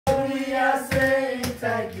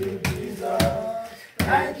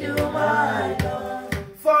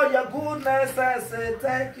goodness, I say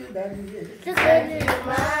thank you, Daddy. Thank you,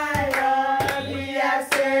 my Lord. We are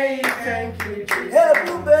saying thank you, Jesus.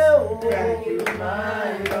 Thank you,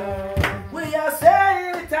 my Lord. We are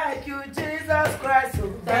saying thank you, Jesus Christ.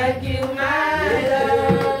 Thank you, my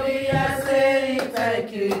Lord. We are saying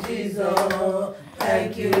thank you, Jesus.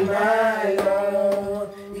 Thank you, my Lord.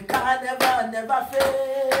 He can never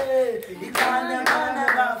fail. He can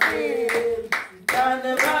never fail. He can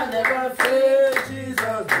never fail.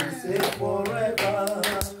 Jesus, we say forever.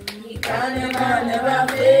 He can never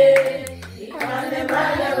fail. He can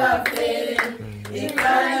never fail. He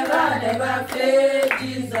can never fail.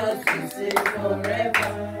 Jesus, we say forever.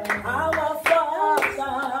 Our Father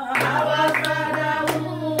who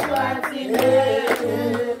art in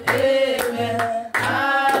heaven, amen.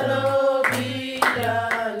 Hallowed be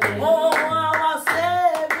thy name. Oh, our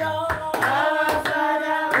Savior, Our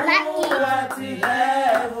Father who art in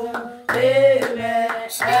heaven, amen.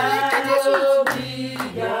 Hallowed be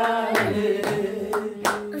thy name.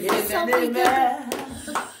 amen.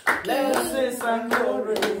 Blessings and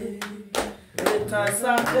glory, returns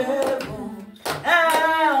and favor,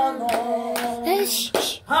 and honor,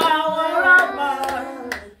 power and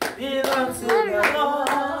might belong to the Lord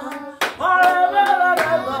forever and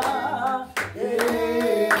ever.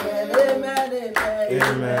 Amen,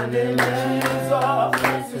 amen, amen, Jesus.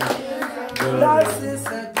 Blessings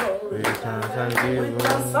and glory, returns and favor. We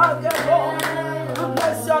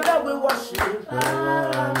bless your name, we worship.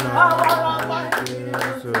 Power and might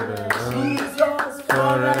Jesus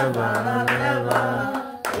forever and ever.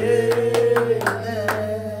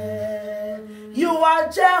 Amen. You are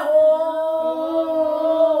Jehovah.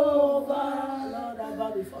 Lord, I bow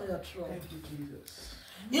before your throne. Thank you, Jesus.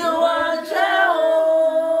 You are Jehovah.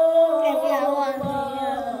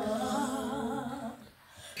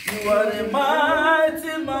 You are the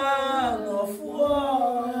mighty man of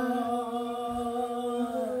war.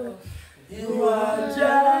 You are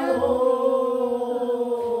Jehovah.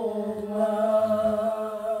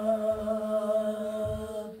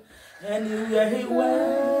 Anywhere he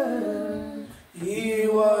went, he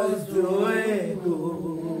was doing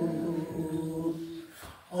good.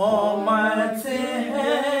 Almighty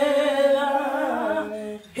healer,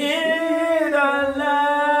 he the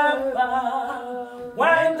leper.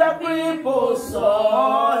 When the people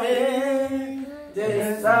saw him,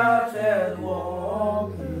 they started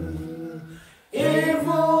walking. Even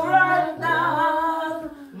right now,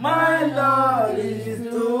 my Lord is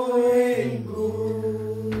doing good.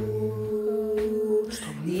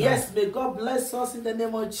 Yes, may God bless us in the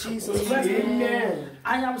name of Jesus. Amen.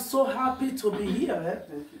 I am so happy to be here.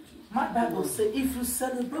 My Bible says, if you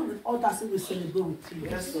celebrate with others, we celebrate with you.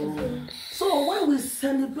 Yes, so when we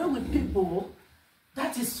celebrate with people,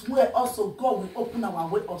 that is where also God will open our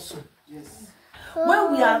way also. Yes.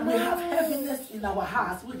 When we have heaviness in our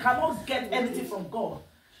hearts, we cannot get anything from God.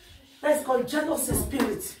 That's called jealousy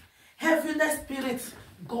spirit. Heaviness spirit,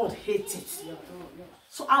 God hates it.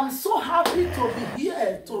 So I'm so happy to be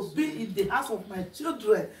here, to be in the house of my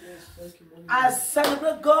children. I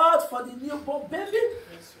celebrate God for the newborn baby,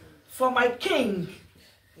 for my king.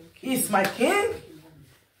 He's my king.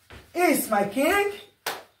 He's my king.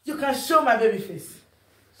 You can show my baby face.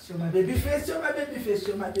 Show my baby face, show my baby face,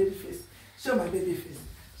 show my baby face. Show my baby face.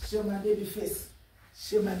 Show my baby face.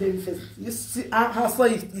 Show my baby face. You see how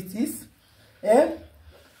handsome it is? Eh?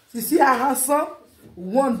 You see how handsome?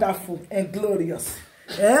 Wonderful and glorious.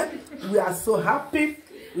 Eh? We are so happy.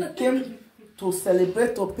 We came to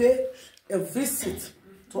celebrate, to pay a visit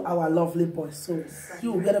to our lovely boy. So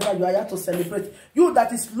you, wherever you are here to celebrate, you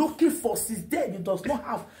that is looking for since day, you does not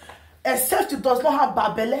have, except you does not have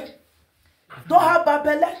Babele. Don't have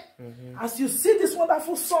Babele. As you see this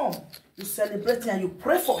wonderful song, you celebrate it and you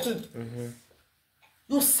pray for him.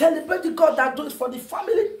 You celebrate the God that do it for the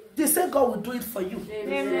family. The same God will do it for you.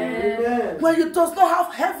 Amen. When you does not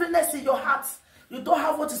have heaviness in your heart, you don't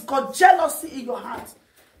have what is called jealousy in your heart,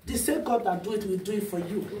 the same God that do it will do it for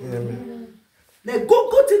you. Amen. The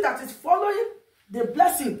good thing that is following the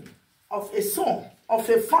blessing of a son, of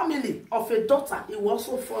a family, of a daughter, it will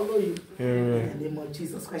also follow you. Amen. In the name of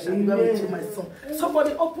Jesus Christ, I will with you, my son.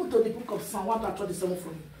 Somebody open to the book of Psalm 127 for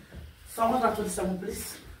me. Psalm 127,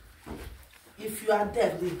 please. If you are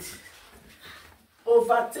there, read.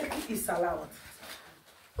 Overtake is allowed.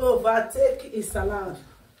 Overtake is allowed.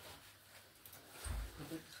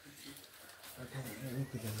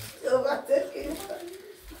 Overtake is allowed.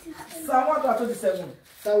 Psalm 127.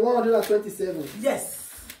 Psalm 127. Yes.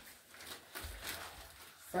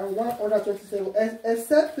 Psalm 127.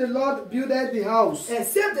 Except the Lord builded the house.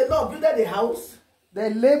 Except the Lord builded the house. They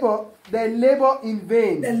labor in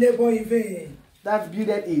vain. They labor in vain. that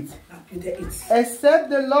builded it. That builded it. Except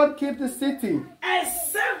the Lord keep the city.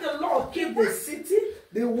 Except the Lord keep the city.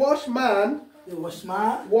 The watchman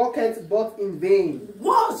walketh but in vain.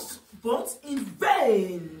 Was but in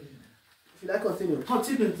vain. Should I continue?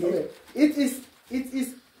 Continue. Okay. It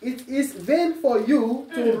is vain for you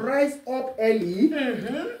to rise up early,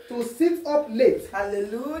 to sit up late,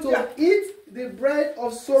 hallelujah, to eat the bread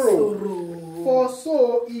of sorrow. For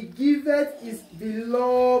so he giveth his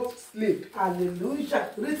beloved sleep. Hallelujah.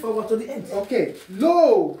 Read forward to the end. Okay.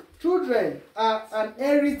 Lo, children are an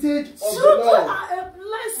heritage of the Lord. Lord. Are a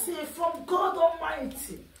blessing from God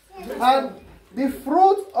Almighty. And the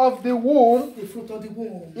fruit of the womb,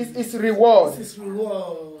 is his reward. His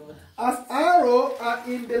reward. As arrows are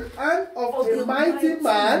in the hand of a mighty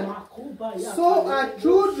man, so are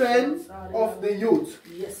children of the youth.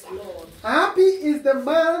 Yes, Lord. Happy is the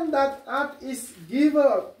man that hath his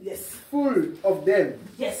giver full of them.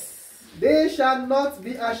 Yes. They shall not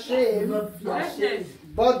be ashamed,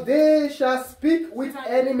 but they shall speak with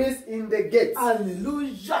enemies in the gates.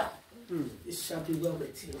 Hallelujah. It shall be well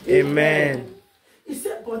with you. Amen. He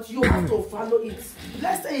said, but you have to follow it.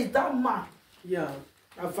 Let's say it's that man. Yeah.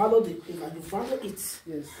 I follow the thing and you follow it.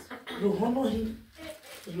 Yes. You honor him.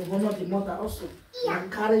 You honor the mother also.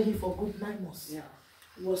 And carry him for good 9 months. Yeah.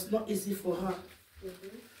 It was not easy for her.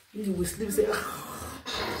 You will sleep, say, and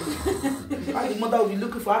the mother will be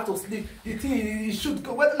looking for her to sleep. You think you should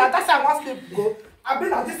go. Well, like that's how I want sleep. Go. I've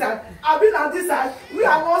been on this side. I've been on this side. We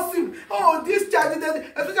are not sleep. Oh, this child,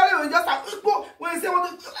 especially when you just have, when you say,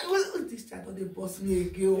 oh, this child, don't they boss me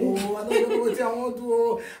again? Oh, I don't know what I want to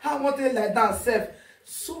do. I want it like that, self.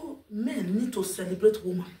 So men need to celebrate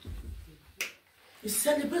woman. You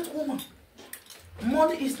celebrate woman.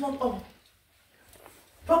 Money is not all.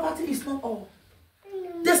 Property is not all.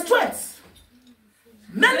 The strength.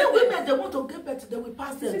 Many women, they want to get better, they will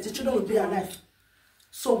pass them. The children will be alive.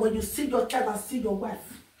 So when you see your child and see your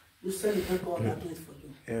wife, you celebrate God and do it for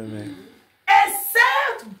you. Amen.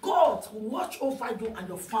 Except God watch over you and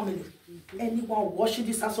your family. Anyone watching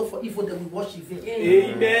this also for evil, they will watch evil.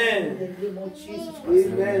 Amen. In the name of Jesus Christ.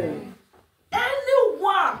 Amen.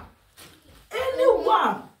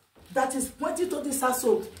 Anyone that is pointing to this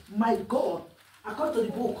household, my God, according to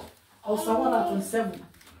the book of Psalm 127,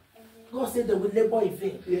 God said they will labor in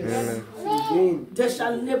vain. Yes. Amen. They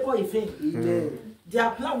shall labor in vain. Amen.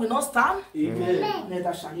 Their plan will not stand. Amen.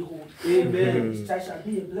 Neither shall he hold. Amen. This child shall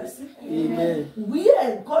be a blessing. Amen.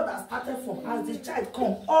 Where God has started from, as the child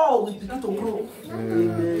come, all will begin to grow.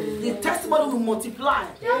 Amen. The testimony will multiply.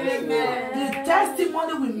 Amen. The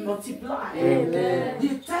testimony will multiply. Amen.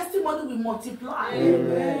 The testimony will multiply.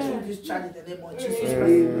 Amen. Through this child in the name of Jesus Christ.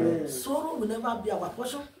 Amen. Sorrow will never be our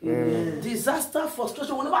portion. Amen. Disaster,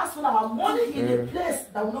 frustration will never spend our money in a place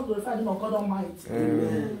that will not glorify the name of God Almighty.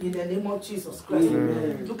 Amen. In the name of Jesus Christ.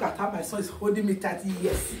 Amen. Look at how my son is holding me 30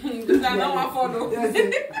 years. Because I don't want to follow. Yes, I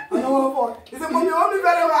don't want to follow. He said, Mommy, you hold me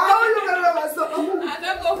very well. How are you very well, my son? I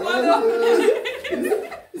don't go follow.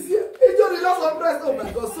 He told the loss of breast. Oh my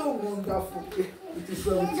God, so wonderful. It is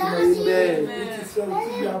well with you. Amen. It is well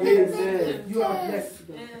with you. You are blessed. Amen. You are blessed.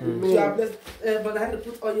 Amen. You are blessed. But I had to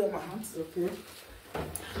put oil on my hands. Okay.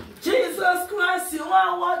 Jesus Christ, you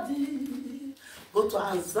are worthy. Go to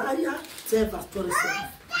Isaiah 10 verse 27.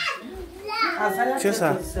 Isaiah 10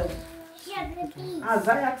 27.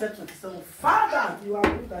 Isaiah 10 27. Father, you are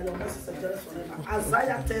good and your mercy is jealous forever.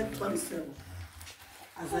 Isaiah 10 27.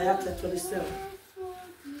 Isaiah 10 27.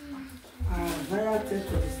 Isaiah 10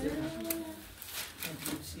 27. Thank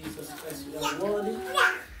you, Jesus Christ, you are worthy.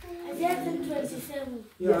 Isaiah 10 27.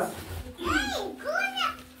 Yeah.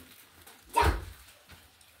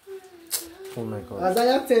 Oh my God.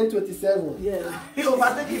 Isaiah 10:27. Yeah. He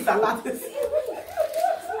overtakes his salad. And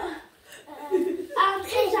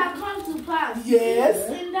it shall come to pass Yes.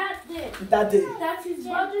 in that day That day. that his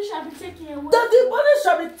body shall be taken away That the body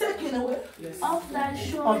shall be taken away. Yes. off thy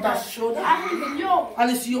shoulder, Of thy shoulder. and his yoke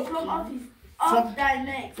And it's yoke. from off thy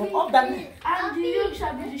neck, From up that neck. and the yoke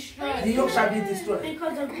shall be destroyed. The yoke shall be destroyed.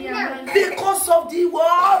 Because of the anointing. Because of the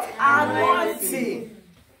word anointing.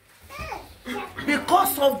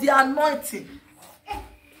 Because of the anointing.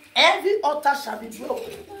 Every altar shall be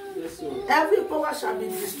broken. Yes, sir. Every power shall be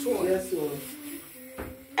destroyed. Yes, sir.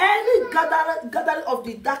 Any gathering of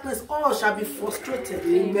the darkness, all shall be frustrated.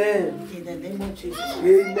 Amen. In the name of Jesus.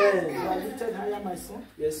 Amen. You are lifted higher, my son.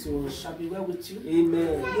 Yes, Lord. It shall be well with you.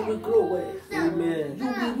 Amen. You will grow well. Amen. You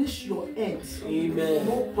will reach your end. Amen.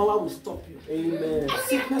 No power will stop you. Amen.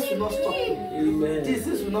 Sickness will not stop you. Amen.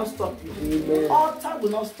 Disease will not stop you. Amen. Altar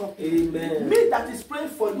will not stop you. Amen. Me that is praying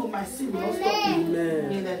for you, my sin will not stop you.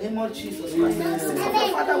 Amen. In the name of Jesus Christ. Amen. Of your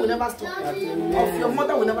father will never stop you. Amen. Of your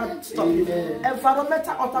mother will never stop you. Amen.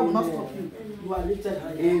 Environmental altar will not stop you. You are lifted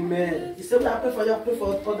high. Amen. You say, when I pray for you, I pray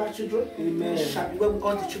for other children. Amen. It shall be well with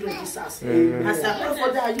all the children in this house. Amen. As I pray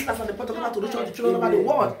for them, I use that from the protocol to reach all the children over the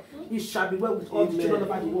world. It shall be well with all the children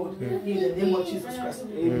over the world. In the name of Jesus Christ.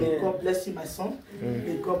 Amen. May God bless you, my son.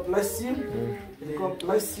 May God bless you. May God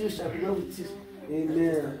bless you. It shall be well with you.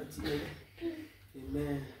 Amen.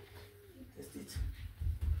 Amen. Test it.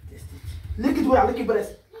 Test it. Lick it where I lick it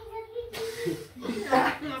breast.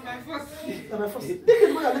 My first. Lick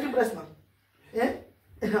it where I lick it breast, man. Eh?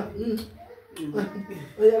 Oh,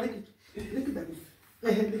 yeah, lick it. Lick it, Daddy.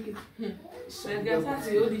 Lick it. You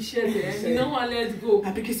don't want to let go.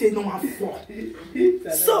 And people say no one fall.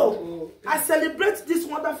 So, I celebrate this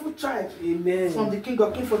wonderful child. Amen. From the King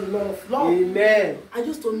of Kings, from the Lord of Lords. Amen. I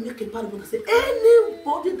just to make a parable and say,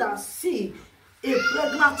 anybody that see a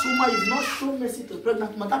pregnant woman is not show mercy to a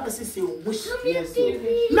pregnant woman, that person say wish. Yes,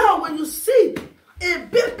 now, when you see a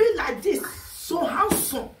baby like this, so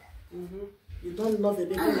handsome, you don't love a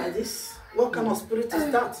baby like this. What kind of spirit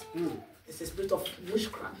is that? It's a spirit of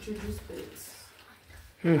witchcraft.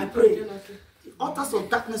 I pray the altars of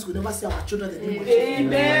darkness will never see our children in the name of Jesus.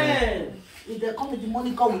 Amen. If they come in the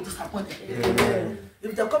morning, God will disappoint them. Amen.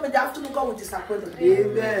 If they come in the afternoon, God will disappoint them.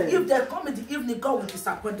 Amen. If they come in the evening, God will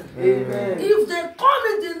disappoint them. Amen. If they come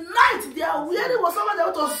in the night, they are wearing whatever they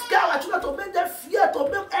want to scare our children, to make them fear, to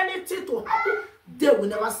make anything to happen. They will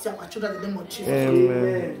never see our children in the name of Jesus.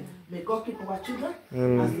 Amen. May God keep our children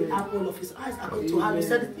as the apple of his eyes. According to how he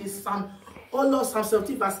said it in Psalm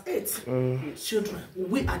 17 verse 8. Children,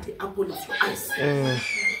 we are the apple of your eyes.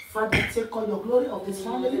 Father, take all your glory of this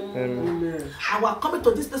family. Our coming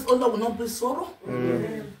to this place, oh Lord, will not bring sorrow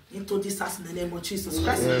into this house in the name of Jesus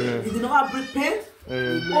Christ. If you never bring pain,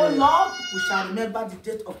 oh Lord, we shall remember the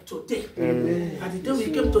date of today. And the day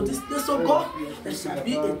we came to this place, oh God, there shall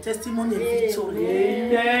be a testimony of victory.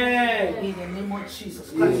 Amen. In the name of Jesus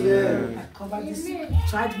Christ. I cover this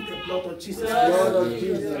child with the blood of Jesus Christ. Blood of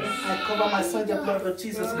Jesus. I cover my son in the blood of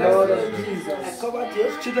Jesus Christ. Blood of Jesus. I cover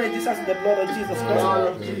the children in this house in the blood of Jesus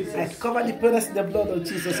Christ. I cover the parents in the blood of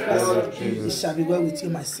Jesus Christ. It shall be well with you,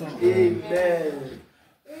 my son. Amen.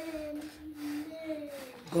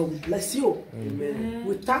 God will bless you. Amen.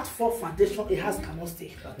 Without firm foundation, a house cannot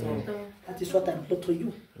stay. That is what I brought to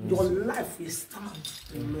you. Your life will stand.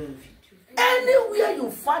 Amen. Anywhere you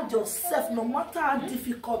find yourself, no matter how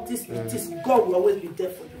difficult this it is, God will always be there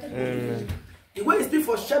for you. The way you speak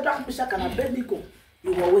for Shadrach, Meshach, and Abednego, He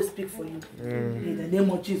will always speak for you. In the name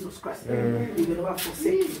of Jesus Christ. He will never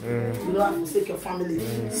forsake you. He will never forsake your family.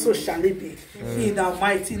 So shall it be. In the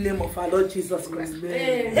mighty name of our Lord Jesus Christ.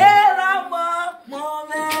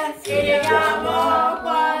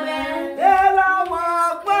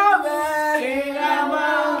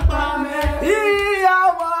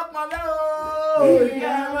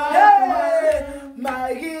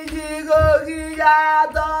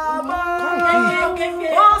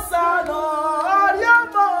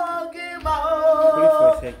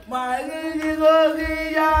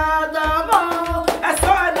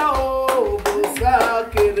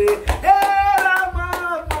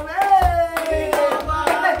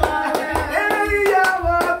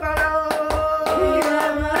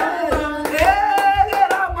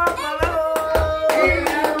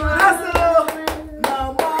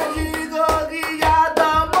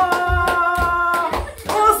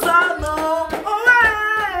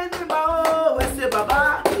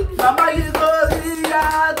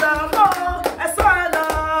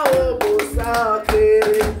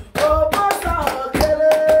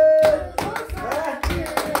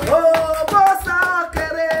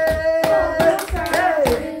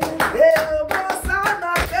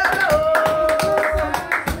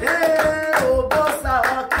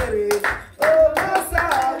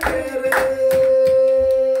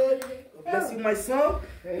 My son,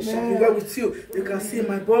 it shall be well with you. You can see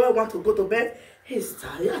my boy want to go to bed. He's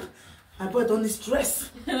tired. My boy don't need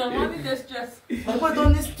stress. Mommy, the stress. My boy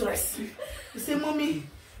don't need stress. You say, mommy,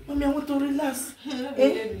 I want to relax.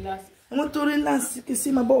 I want to relax. You can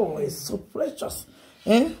see my boy is so precious.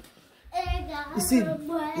 You see,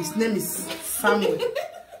 his name is Samuel.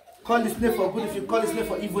 call his name for good, if you call his name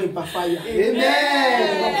for evil, it backfire.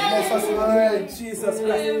 Amen. God bless us in the name of Jesus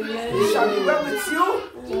Christ. It shall be well with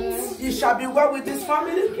you. It shall be well with this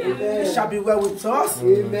family. It shall be well with us.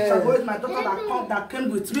 It shall be well with my daughter that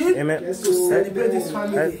came with me to celebrate this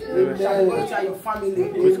family. It shall be well with your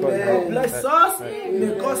family. God bless us.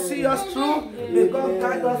 May God see us through. May God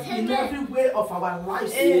guide us in every way of our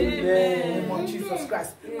lives. In the name of Jesus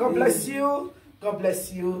Christ. God bless you. God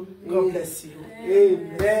bless you. God bless you.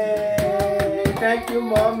 Amen. Thank you,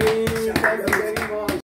 mommy. Thank you.